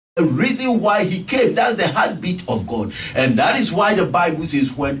the reason why he came. That's the heartbeat of God. And that is why the Bible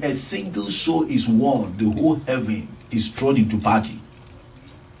says when a single soul is won, the whole heaven is thrown into party.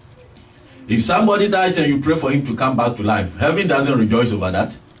 If somebody dies and you pray for him to come back to life, heaven doesn't rejoice over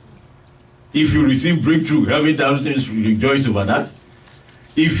that. If you receive breakthrough, heaven doesn't rejoice over that.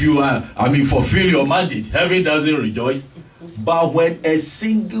 If you fulfill your mandate, heaven doesn't rejoice. But when a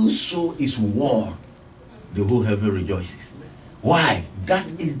single soul is won, the whole heaven rejoices. Why? That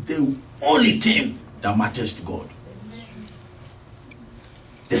is the only thing that matters to God.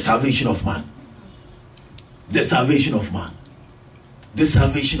 The salvation of man. The salvation of man. The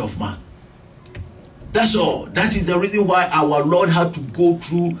salvation of man. That's all. That is the reason why our Lord had to go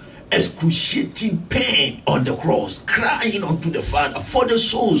through excruciating pain on the cross, crying unto the Father for the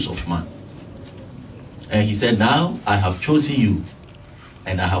souls of man. And he said, now I have chosen you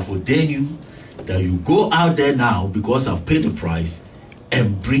and I have ordained you that you go out there now because I've paid the price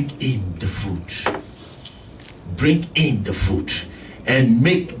and bring in the fruit. Bring in the fruit and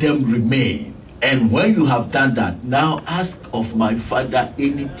make them remain. And when you have done that, now ask of my Father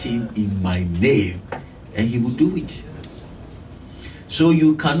anything in my name and he will do it. So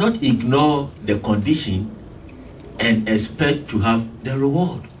you cannot ignore the condition and expect to have the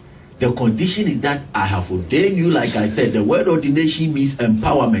reward. The condition is that I have ordained you, like I said. The word ordination means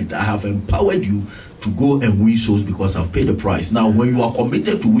empowerment. I have empowered you to go and win souls because I've paid the price. Now, when you are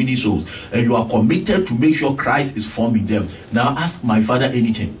committed to winning souls and you are committed to make sure Christ is forming them, now ask my Father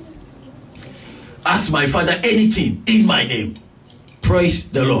anything. Ask my Father anything in my name.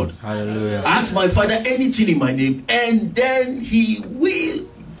 Praise the Lord. Hallelujah. Ask my Father anything in my name, and then he will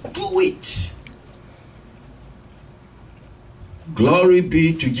do it. Glory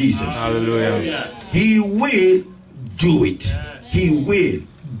be to Jesus. Hallelujah. He will do it. He will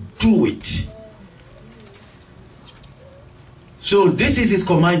do it. So this is his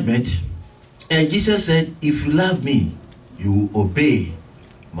commandment. And Jesus said, if you love me, you obey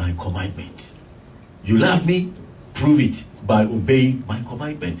my commandment. You love me, prove it by obeying my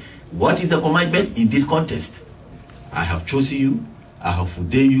commandment. What is the commandment in this context? I have chosen you, I have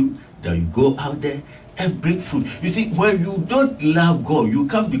ordained you, that you go out there and bring fruit. You see, when you don't love God, you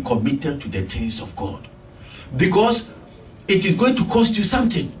can't be committed to the things of God. Because it is going to cost you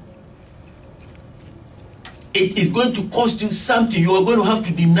something. It is going to cost you something. You are going to have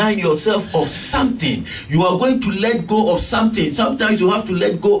to deny yourself of something. You are going to let go of something. Sometimes you have to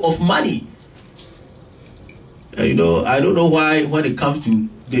let go of money. You know, I don't know why when it comes to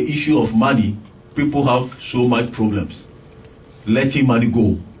the issue of money, people have so much problems letting money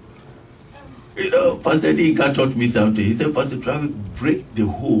go. You know, Pastor Dika taught me something. He said, Pastor Trawick, break the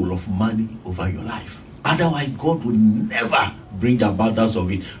whole of money over your life. Otherwise, God will never bring the abundance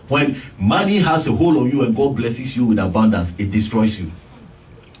of it. When money has a hold on you and God blesses you with abundance, it destroys you.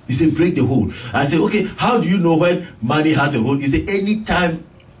 He said, break the hold. I said, okay, how do you know when money has a hold? He said, anytime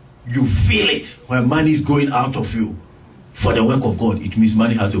you feel it, when money is going out of you for the work of God, it means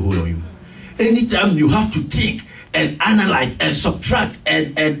money has a hold on you. Anytime you have to think and analyze and subtract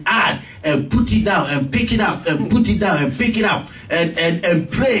and add and put it down and pick it up and put it down and pick it up and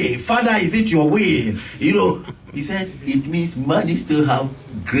pray, Father, is it your will? You know, he said it means money still have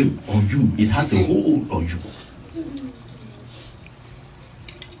grip on you. It has a hold on you.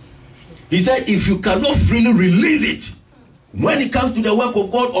 He said if you cannot freely release it when it comes to the work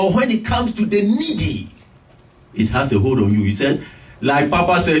of God or when it comes to the needy, it has a hold on you. He said, like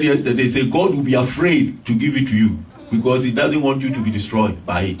Papa said yesterday, say God will be afraid to give it to you because he doesn't want you to be destroyed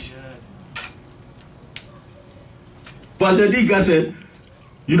by it. Pastor Dika said,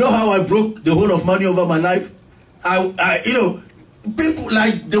 you know how I broke the whole of money over my life? You know, people,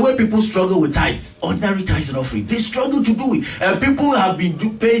 like the way people struggle with tithes, ordinary tithes and offering, they struggle to do it. And people have been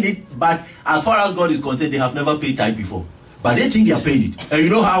paying it, but as far as God is concerned, they have never paid tithe before. But they think they are paying it. And you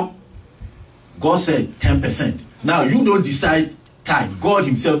know how? God said 10%. Now you don't decide tithe. God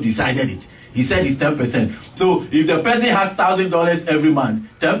himself decided it. He said it's 10%. So if the person has $1,000 every month,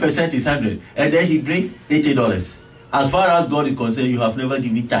 10% is 100, and then he brings $80. As far as God is concerned, you have never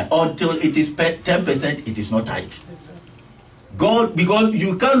given tithe. Until it is 10%, it is not tithe. God, because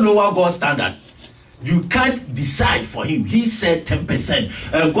you can't lower God's standard. You can't decide for him. He said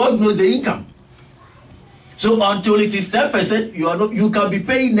 10%. And God knows the income. So until it is 10%, you can be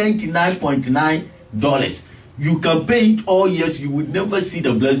paying $99.9. You can pay it all years. You would never see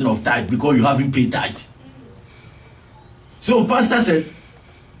the blessing of tithe because you haven't paid tithe. So Pastor said,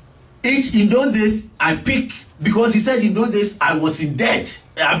 in those days, I pick, because he said in those days, I was in debt.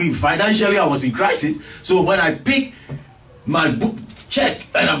 I mean, financially, I was in crisis. So when I pick my book check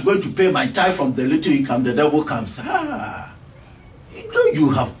and I'm going to pay my tithe from the little income, the devil comes. No,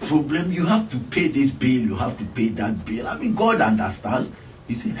 you have problem. You have to pay this bill. You have to pay that bill. I mean, God understands.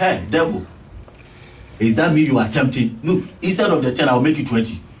 He said, hey, devil, is that me you are tempting? Look, instead of the 10, I'll make it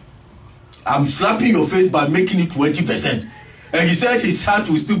 20. I'm slapping your face by making it 20%. And he said his heart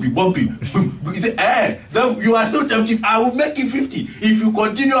will still be bumping. He said, hey, you are still tempting. I will make it 50. If you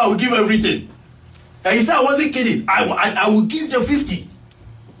continue, I will give everything. And he said, I wasn't kidding. I will give the 50.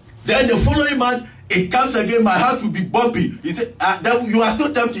 Then the following month, it comes again, my heart will be bumping. He said, you are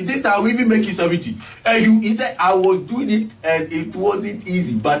still tempting. This time I will even make it 70. And he said, I was doing it and it wasn't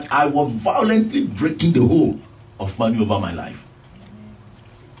easy, but I was violently breaking the whole of money over my life.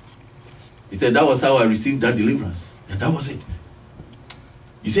 He said, that was how I received that deliverance. And that was it.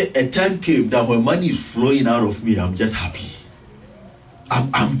 He said, a time came that when money is flowing out of me, I'm just happy.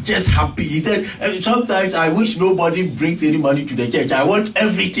 I'm just happy. He said, sometimes I wish nobody brings any money to the church. I want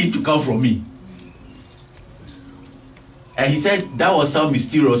everything to come from me. And he said, that was how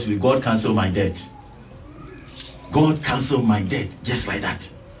mysteriously God canceled my debt. God canceled my debt just like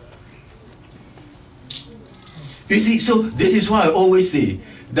that. You see, so this is why I always say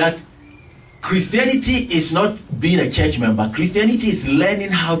that Christianity is not being a church member. Christianity is learning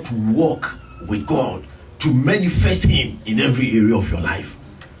how to walk with God, to manifest Him in every area of your life.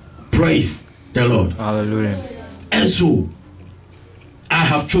 Praise the Lord. Hallelujah. And so, I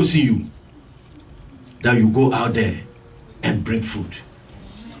have chosen you that you go out there and bring fruit.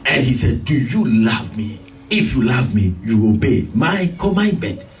 And he said, do you love me? If you love me, you obey my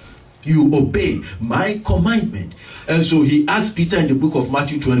commandment. You obey my commandment. And so he asked Peter in the book of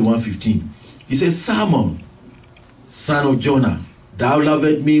Matthew 21:15. He says, Simon, son of Jonah, thou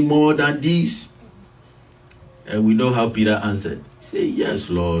lovest me more than these? And we know how Peter answered. He said, yes,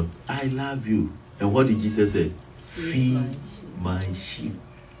 Lord, I love you. And what did Jesus say? Feed my sheep.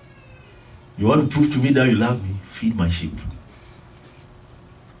 You want to prove to me that you love me? Feed my sheep.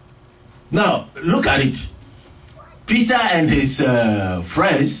 Now, look at it. Peter and his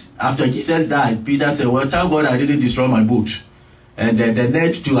friends, after Jesus died, Peter said, well, thank God I didn't destroy my boat. And the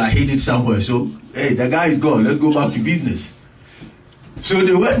net too, I hid it somewhere. So, hey, the guy is gone. Let's go back to business. So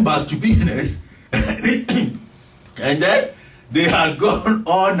they went back to business. And then they had gone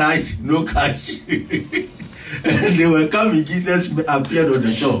all night, no catch. And they were coming. Jesus appeared on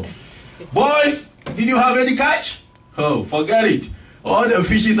the shore. Boys, did you have any catch? Oh, forget it. All the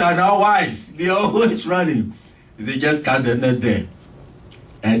fishes are now wise. They are always running. They just cut the net there.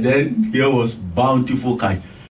 And then here was bountiful catch.